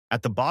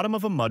At the bottom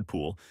of a mud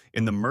pool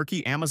in the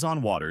murky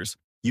Amazon waters,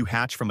 you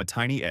hatch from a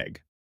tiny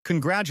egg.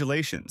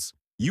 Congratulations!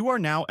 You are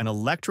now an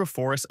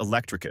Electrophorus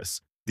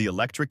Electricus, the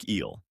electric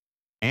eel.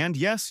 And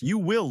yes, you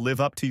will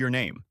live up to your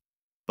name.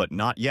 But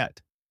not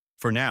yet.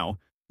 For now,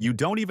 you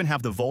don't even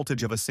have the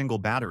voltage of a single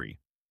battery.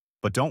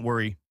 But don't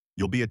worry,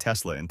 you'll be a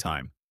Tesla in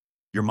time.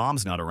 Your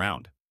mom's not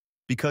around.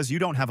 Because you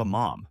don't have a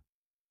mom.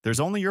 There's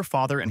only your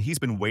father, and he's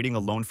been waiting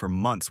alone for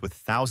months with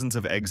thousands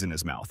of eggs in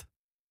his mouth.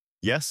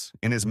 Yes,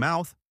 in his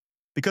mouth.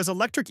 Because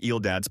electric eel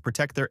dads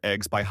protect their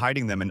eggs by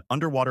hiding them in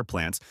underwater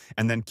plants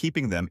and then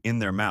keeping them in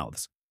their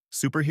mouths.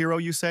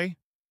 Superhero, you say?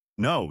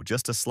 No,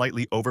 just a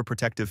slightly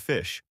overprotective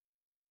fish.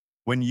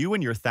 When you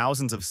and your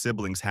thousands of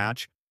siblings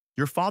hatch,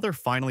 your father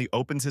finally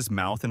opens his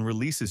mouth and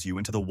releases you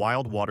into the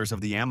wild waters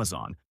of the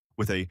Amazon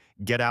with a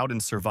get out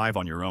and survive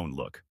on your own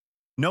look.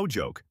 No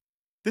joke.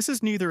 This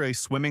is neither a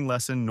swimming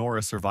lesson nor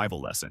a survival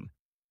lesson.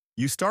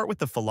 You start with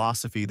the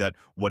philosophy that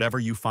whatever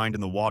you find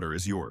in the water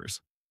is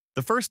yours.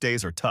 The first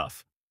days are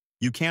tough.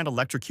 You can't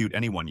electrocute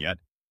anyone yet.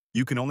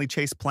 You can only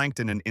chase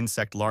plankton and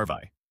insect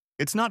larvae.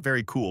 It's not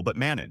very cool, but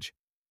manage.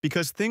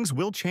 Because things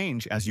will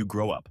change as you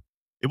grow up.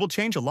 It will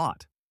change a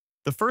lot.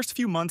 The first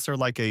few months are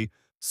like a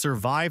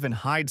survive and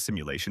hide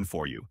simulation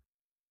for you.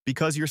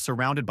 Because you're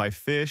surrounded by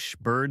fish,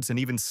 birds, and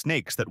even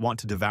snakes that want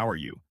to devour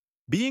you.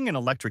 Being an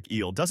electric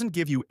eel doesn't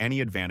give you any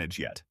advantage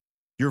yet.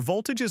 Your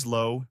voltage is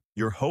low,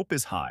 your hope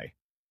is high.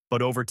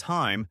 But over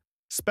time,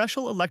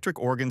 special electric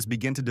organs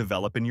begin to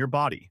develop in your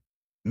body.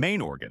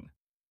 Main organ,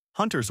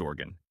 Hunter's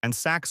organ, and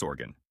Sachs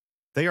organ.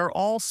 They are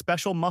all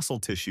special muscle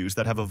tissues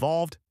that have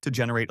evolved to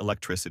generate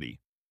electricity.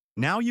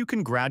 Now you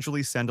can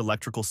gradually send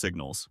electrical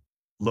signals.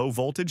 Low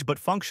voltage but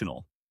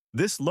functional.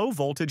 This low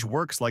voltage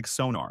works like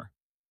sonar.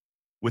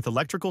 With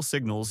electrical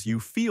signals, you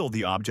feel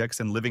the objects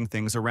and living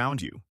things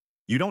around you.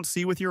 You don't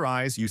see with your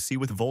eyes, you see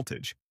with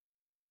voltage.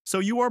 So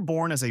you are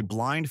born as a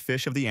blind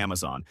fish of the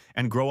Amazon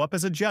and grow up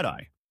as a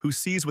Jedi who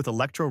sees with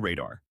electro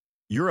radar.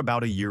 You're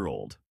about a year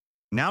old.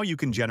 Now you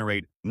can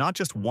generate not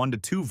just 1 to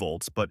 2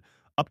 volts, but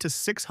up to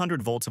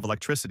 600 volts of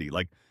electricity,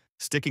 like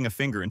sticking a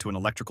finger into an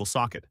electrical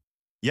socket.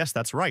 Yes,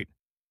 that's right.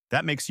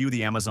 That makes you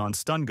the Amazon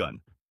stun gun.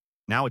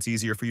 Now it's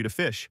easier for you to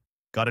fish.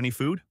 Got any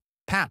food?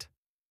 Pat.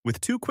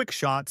 With 2 quick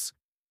shots,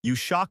 you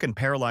shock and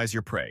paralyze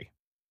your prey.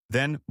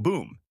 Then,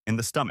 boom, in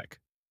the stomach.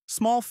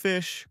 Small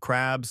fish,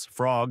 crabs,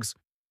 frogs,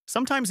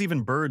 sometimes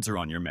even birds are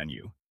on your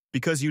menu.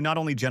 Because you not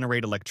only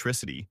generate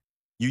electricity,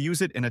 you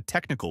use it in a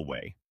technical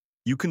way.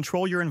 You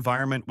control your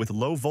environment with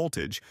low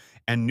voltage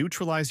and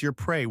neutralize your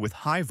prey with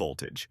high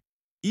voltage.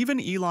 Even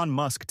Elon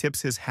Musk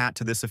tips his hat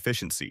to this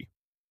efficiency.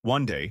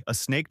 One day, a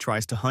snake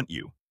tries to hunt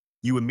you.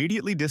 You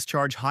immediately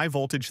discharge high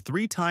voltage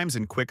 3 times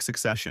in quick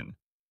succession.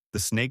 The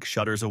snake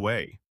shudders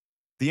away.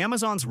 The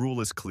Amazon's rule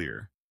is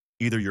clear.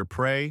 Either you're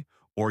prey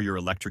or you're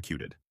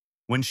electrocuted.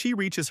 When she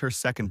reaches her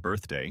 2nd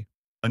birthday,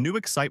 a new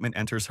excitement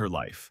enters her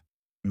life.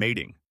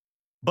 Mating.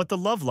 But the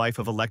love life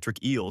of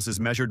electric eels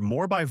is measured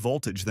more by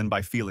voltage than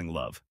by feeling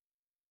love.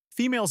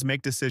 Females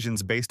make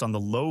decisions based on the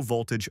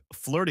low-voltage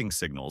flirting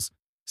signals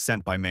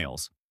sent by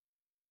males.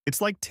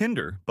 It's like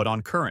Tinder, but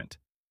on current.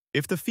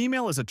 If the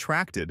female is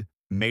attracted,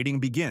 mating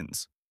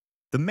begins.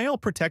 The male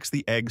protects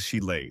the eggs she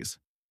lays,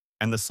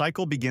 and the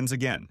cycle begins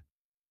again.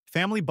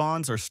 Family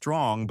bonds are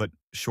strong but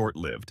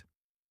short-lived.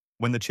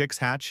 When the chicks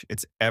hatch,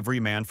 it's every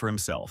man for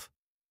himself.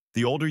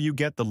 The older you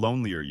get, the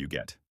lonelier you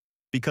get.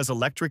 Because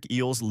electric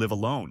eels live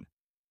alone.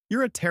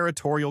 You're a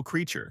territorial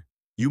creature.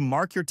 You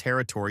mark your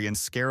territory and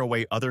scare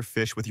away other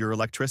fish with your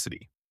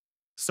electricity.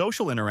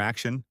 Social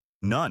interaction?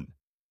 None.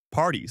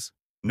 Parties?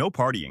 No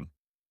partying.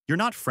 You're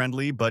not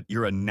friendly, but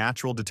you're a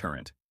natural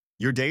deterrent.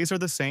 Your days are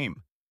the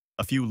same.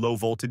 A few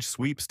low-voltage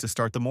sweeps to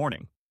start the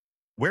morning.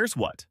 Where's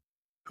what?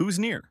 Who's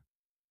near?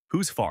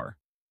 Who's far?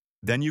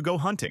 Then you go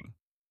hunting.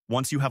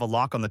 Once you have a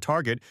lock on the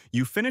target,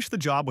 you finish the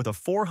job with a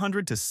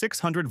 400 to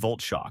 600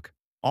 volt shock.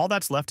 All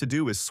that's left to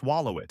do is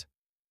swallow it.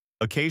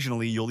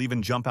 Occasionally, you'll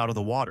even jump out of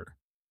the water.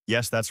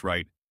 Yes, that's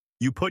right.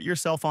 You put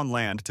yourself on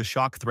land to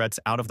shock threats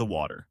out of the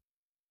water.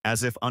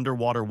 As if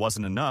underwater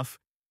wasn't enough,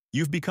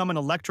 you've become an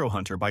electro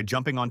hunter by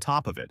jumping on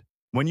top of it.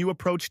 When you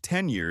approach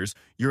 10 years,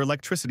 your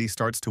electricity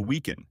starts to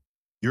weaken.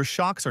 Your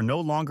shocks are no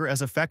longer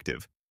as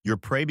effective. Your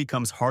prey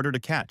becomes harder to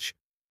catch.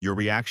 Your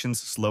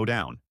reactions slow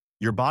down.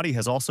 Your body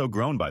has also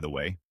grown, by the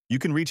way. You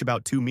can reach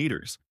about 2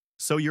 meters.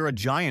 So you're a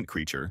giant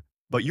creature,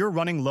 but you're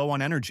running low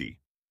on energy.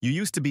 You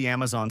used to be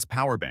Amazon's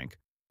power bank,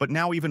 but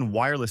now even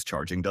wireless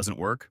charging doesn't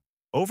work.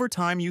 Over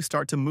time, you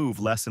start to move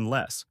less and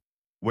less.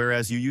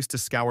 Whereas you used to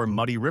scour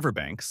muddy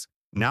riverbanks,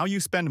 now you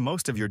spend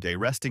most of your day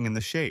resting in the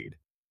shade.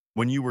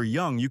 When you were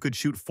young, you could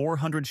shoot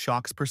 400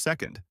 shocks per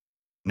second.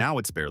 Now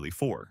it's barely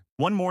 4.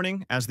 One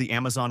morning, as the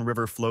Amazon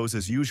River flows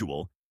as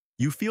usual,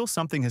 you feel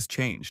something has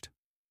changed.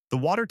 The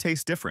water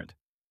tastes different.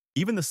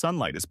 Even the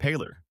sunlight is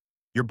paler.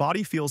 Your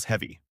body feels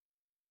heavy.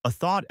 A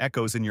thought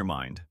echoes in your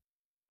mind.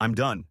 I'm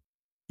done.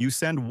 You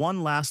send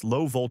one last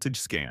low-voltage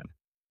scan.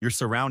 Your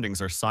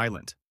surroundings are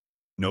silent.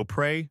 No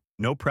prey,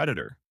 no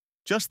predator.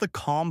 Just the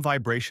calm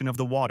vibration of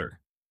the water.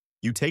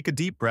 You take a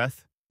deep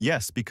breath,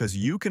 yes, because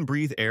you can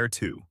breathe air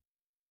too.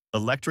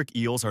 Electric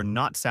eels are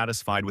not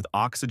satisfied with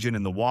oxygen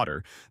in the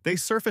water. They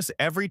surface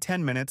every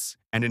 10 minutes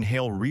and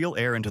inhale real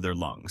air into their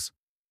lungs.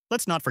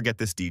 Let's not forget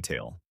this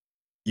detail.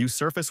 You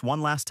surface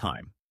one last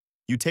time.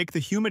 You take the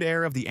humid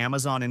air of the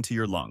Amazon into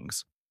your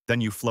lungs. Then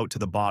you float to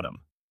the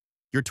bottom.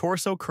 Your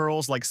torso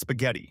curls like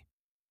spaghetti.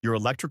 Your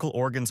electrical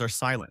organs are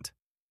silent.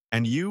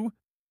 And you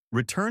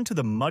return to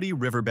the muddy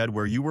riverbed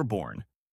where you were born,